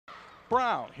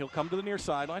Brown. He'll come to the near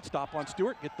sideline, stop on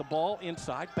Stewart, get the ball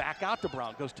inside, back out to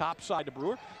Brown. Goes top side to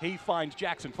Brewer. He finds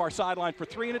Jackson, far sideline for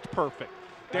three, and it's perfect.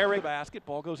 Derek basket,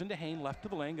 ball goes into Hayne, left to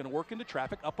the lane, going to work into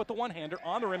traffic, up with the one-hander,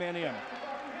 on the rim and in.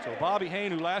 So Bobby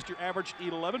Hayne, who last year averaged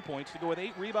 11 points, to go with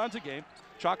 8 rebounds a game,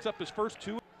 chalks up his first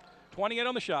 2. 28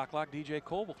 on the shot clock. DJ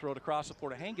Cole will throw it across the floor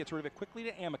to Hayne, gets rid of it quickly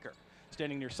to Amaker.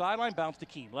 Standing near sideline, bounce to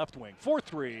Keene, left wing,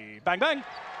 4-3, bang, bang.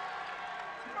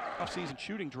 Off-season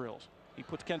shooting drills. He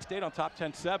puts Kent State on top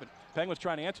 10-7. Penguins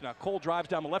trying to answer now. Cole drives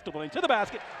down the left of the lane to the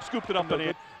basket, scooped it up and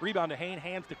in. Rebound to Hayne,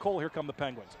 hands to Cole. Here come the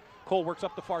Penguins. Cole works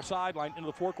up the far sideline into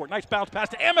the forecourt. Nice bounce pass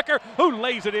to Amaker, who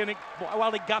lays it in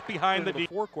while he got behind the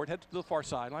forecourt. Heads to the far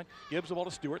sideline, gives the ball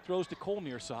to Stewart, throws to Cole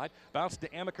near side, bounces to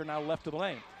Amaker now left of the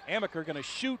lane. Amaker going to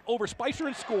shoot over Spicer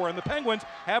and score, and the Penguins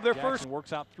have their first.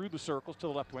 Works out through the circles to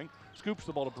the left wing, scoops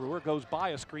the ball to Brewer, goes by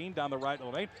a screen down the right of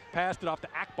the lane, passed it off to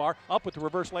Akbar, up with the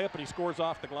reverse layup, and he scores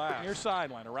off the glass. Near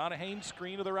sideline, around a Haynes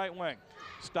screen to the right wing.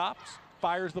 Stops,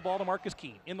 fires the ball to Marcus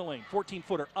Keene, in the lane,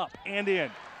 14-footer up and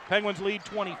in. Penguins lead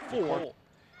 24.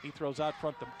 He throws out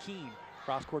front to Keene.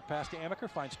 Cross-court pass to Amaker,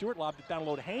 finds Stewart, lobbed it down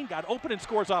low to Hayne, got open and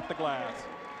scores off the glass.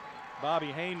 Bobby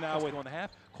Hayne now with 1.5.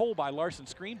 Cole by Larson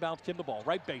screen, bounced him the ball.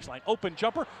 Right baseline, open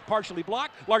jumper, partially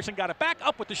blocked. Larson got it back,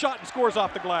 up with the shot and scores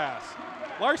off the glass.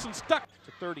 Larson stuck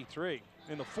to 33.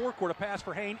 In the forecourt, a pass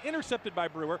for Hayne, intercepted by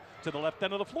Brewer to the left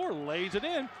end of the floor, lays it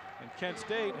in. And Kent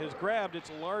State has grabbed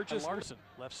its largest. Larson,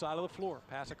 left side of the floor,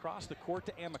 pass across the court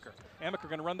to Amaker. Amaker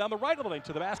going to run down the right of the lane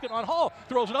to the basket on Hall,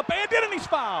 throws it up and in, and he's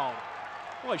fouled.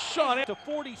 Boy, Sean to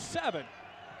 47.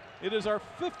 It is our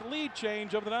 5th lead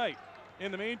change of the night.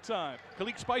 In the meantime,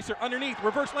 Kalik Spicer underneath,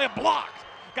 reverse layup blocked.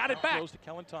 Got it back. Goes to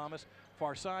Kellen Thomas,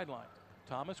 far sideline.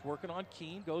 Thomas working on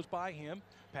Keene, goes by him.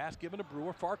 Pass given to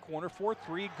Brewer, far corner,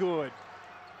 4-3, good.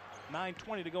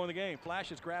 9:20 to go in the game.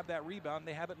 Flashes grab that rebound, and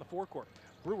they have it in the forecourt.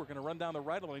 Brewer going to run down the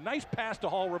right of the lane. Nice pass to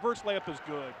Hall, reverse layup is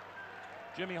good.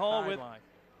 Jimmy Hall with line.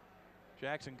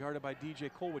 Jackson guarded by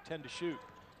DJ Cole with 10 to shoot.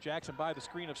 Jackson by the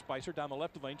screen of Spicer down the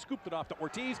left of the lane, scooped it off to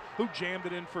Ortiz, who jammed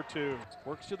it in for 2.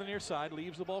 Works to the near side,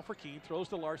 leaves the ball for Keene, throws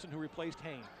to Larson, who replaced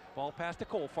Hayne. Ball pass to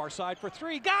Cole, far side for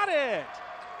 3, got it!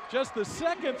 Just the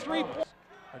second 3-point.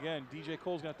 Again, DJ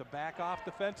Cole's going to have to back off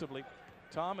defensively.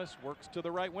 Thomas works to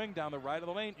the right wing, down the right of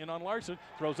the lane, in on Larson,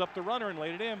 throws up the runner and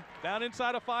laid it in. Down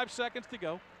inside of 5 seconds to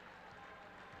go.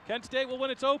 Kent State will win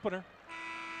its opener.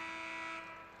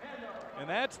 And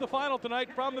that's the final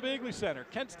tonight from the Bigley Center.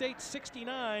 Kent State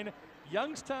 69,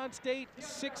 Youngstown State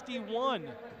 61.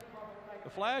 The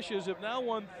Flashes have now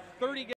won 30 games.